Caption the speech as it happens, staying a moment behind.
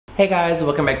Hey guys,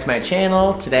 welcome back to my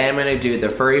channel. Today I'm going to do the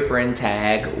furry friend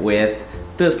tag with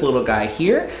this little guy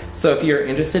here. So if you're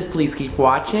interested, please keep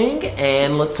watching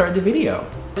and let's start the video.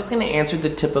 I'm just going to answer the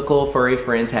typical furry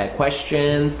friend tag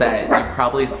questions that you've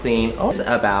probably seen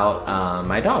about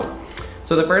my dog.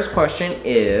 So the first question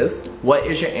is, what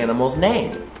is your animal's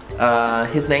name?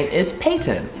 His name is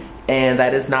Peyton. And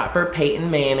that is not for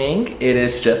Peyton Manning, it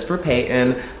is just for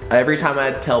Peyton. Every time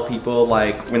I tell people,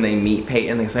 like, when they meet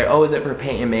Peyton, they say, oh, is it for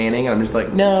Peyton Manning? And I'm just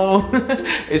like, no,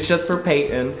 it's just for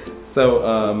Peyton.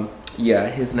 So, yeah,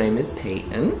 his name is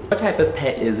Peyton. What type of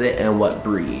pet is it and what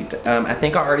breed? I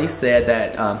think I already said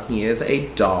that he is a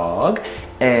dog,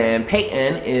 and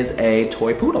Peyton is a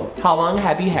toy poodle. How long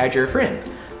have you had your friend?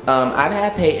 I've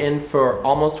had Peyton for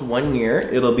almost 1 year.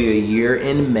 It'll be a year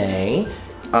in May.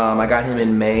 I got him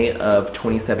in May of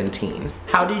 2017.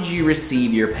 How did you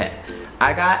receive your pet?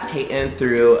 I got Peyton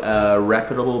through a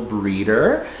reputable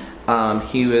breeder. I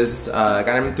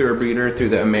got him through a breeder through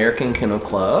the American Kennel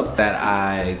Club that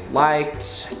I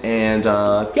liked, and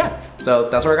yeah, so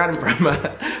that's where I got him from.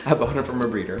 I bought him from a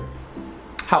breeder.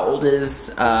 How old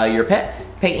is your pet?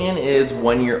 Peyton is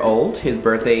 1 year old. His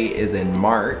birthday is in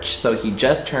March, so he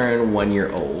just turned 1 year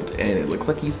old, and it looks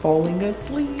like he's falling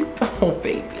asleep. Oh,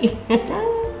 baby.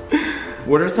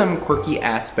 What are some quirky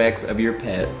aspects of your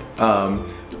pet?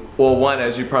 Well, one,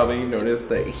 as you probably noticed,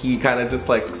 that he kind of just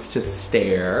likes to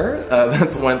stare.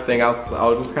 That's one thing. I'll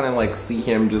just kind of like see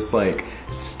him just like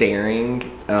staring,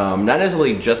 not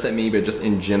necessarily just at me, but just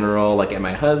in general, like at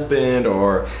my husband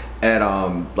or at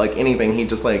like anything. He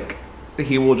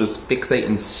will just fixate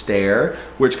and stare,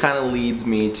 which kind of leads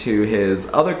me to his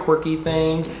other quirky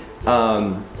thing.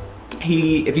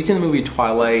 If you've seen the movie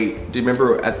Twilight, do you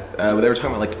remember they were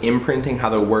talking about like imprinting, how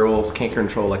the werewolves can't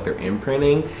control like their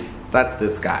imprinting? That's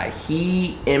this guy.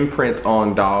 He imprints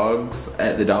on dogs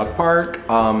at the dog park.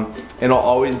 It'll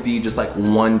always be just like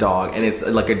one dog, and it's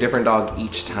like a different dog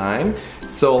each time.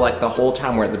 So like the whole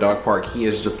time we're at the dog park, he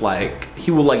is just like,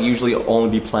 he will like usually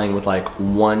only be playing with like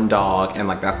one dog, and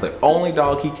like that's the only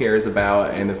dog he cares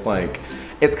about. And it's like,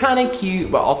 it's kind of cute,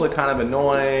 but also kind of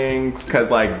annoying, because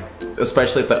like,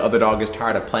 especially if the other dog is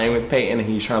tired of playing with Peyton and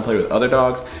he's trying to play with other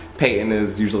dogs, Peyton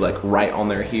is usually like right on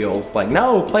their heels, like,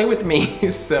 no, play with me.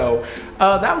 So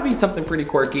that would be something pretty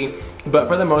quirky. But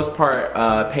for the most part,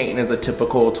 Peyton is a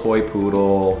typical toy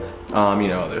poodle. You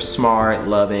know, they're smart,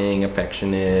 loving,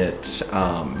 affectionate,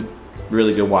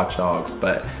 really good watchdogs.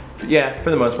 But yeah,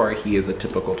 for the most part, he is a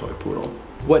typical toy poodle.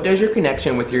 What does your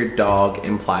connection with your dog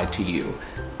imply to you?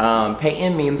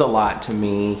 Peyton means a lot to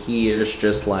me. He is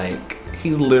just like,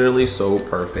 he's literally so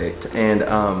perfect. And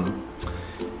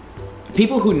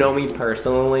people who know me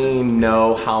personally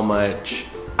know how much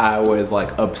I was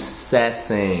like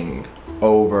obsessing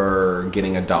over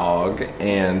getting a dog,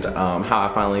 and how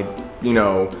I finally, you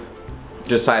know,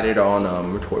 decided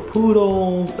on toy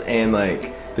poodles and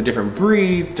like the different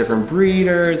breeds, different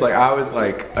breeders. Like, I was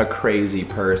like a crazy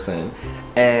person,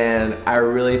 and I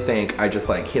really think I just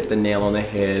like hit the nail on the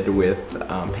head with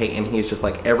Peyton. He's just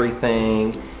like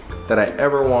everything that I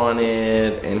ever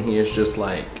wanted, and he is just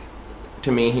like,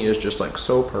 to me, he is just like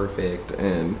so perfect,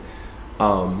 and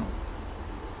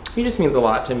he just means a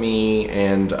lot to me.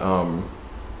 And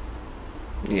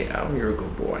yeah, you're a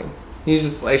good boy. He's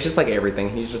just, it's just like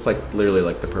everything. He's just like literally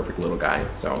like the perfect little guy.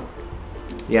 So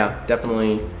yeah,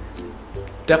 definitely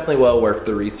well worth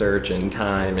the research and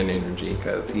time and energy,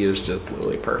 because he is just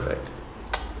literally perfect.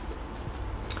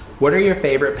 What are your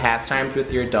favorite pastimes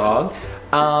with your dog?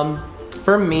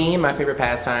 For me, my favorite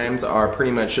pastimes are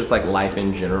pretty much just like life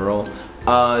in general.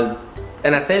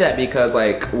 And I say that because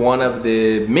like one of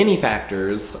the many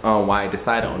factors on why I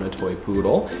decided on a toy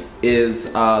poodle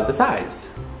is the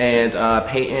size. And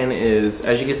Peyton is,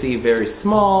 as you can see, very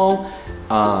small.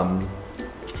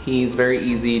 He's very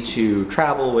easy to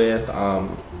travel with.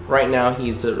 Right now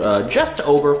he's just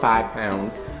over 5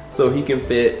 pounds, so he can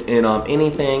fit in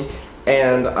anything.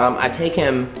 And I take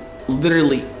him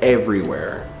literally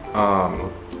everywhere.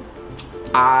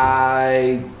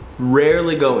 I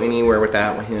rarely go anywhere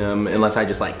without him unless I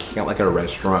just like can't, like at a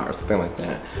restaurant or something like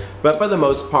that. But for the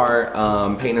most part,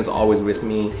 Peyton is always with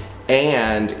me.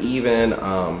 And even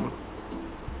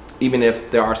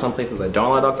if there are some places that don't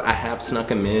allow dogs, I have snuck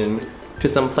him in to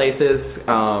some places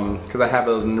because I have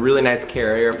a really nice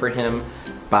carrier for him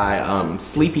by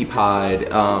Sleepy Pod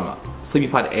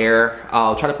Air.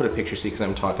 I'll try to put a picture so you can see what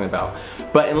I'm talking about.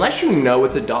 But unless you know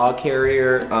it's a dog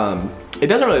carrier, it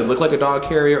doesn't really look like a dog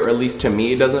carrier, or at least to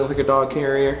me it doesn't look like a dog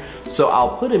carrier. So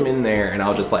I'll put him in there and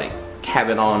I'll just like have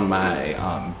it on my,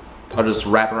 I'll just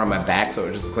wrap it around my back so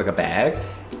it just looks like a bag.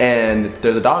 And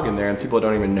there's a dog in there and people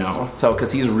don't even know. So,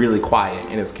 cause he's really quiet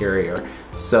in his carrier.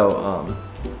 So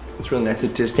it's really nice to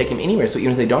just take him anywhere. So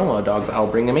even if they don't allow dogs, I'll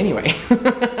bring them anyway.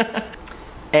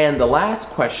 And the last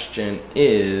question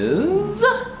is,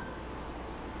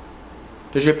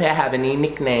 does your pet have any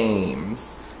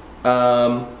nicknames?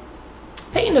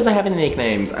 Peyton doesn't have any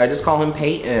nicknames. I just call him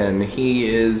Peyton. He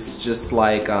is just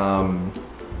like,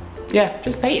 yeah,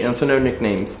 just Peyton, so no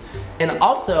nicknames. And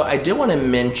also, I did want to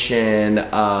mention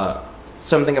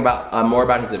something about more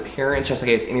about his appearance, just in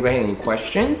case anybody had any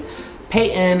questions.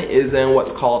 Peyton is in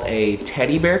what's called a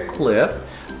teddy bear clip.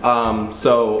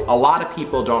 So a lot of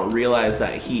people don't realize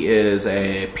that he is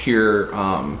a pure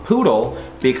poodle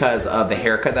because of the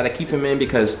haircut that I keep him in,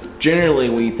 because generally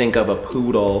when you think of a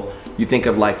poodle, you think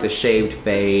of like the shaved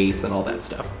face and all that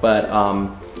stuff. But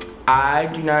I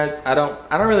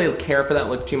don't really care for that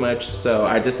look too much, so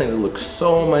I just think it looks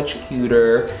so much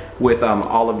cuter with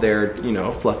all of their, you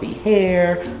know, fluffy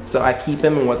hair. So I keep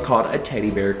him in what's called a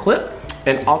teddy bear clip.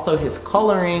 And also his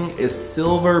coloring is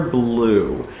silver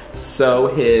blue. So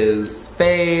his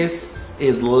face,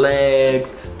 his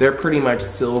legs, they're pretty much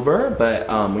silver, but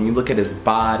when you look at his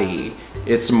body,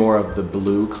 it's more of the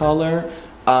blue color.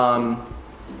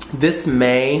 This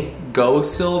may go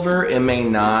silver, it may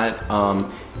not,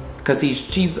 because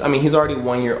he's already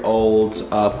 1 year old.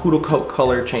 Poodle coat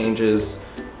color changes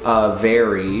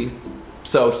vary,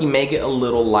 so he may get a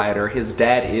little lighter. His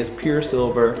dad is pure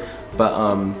silver, but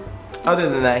other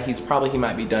than that, he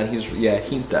might be done.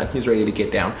 He's done. He's ready to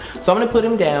get down. So I'm gonna put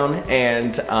him down,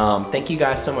 and thank you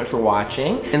guys so much for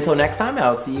watching. Until next time,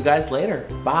 I'll see you guys later.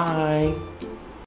 Bye.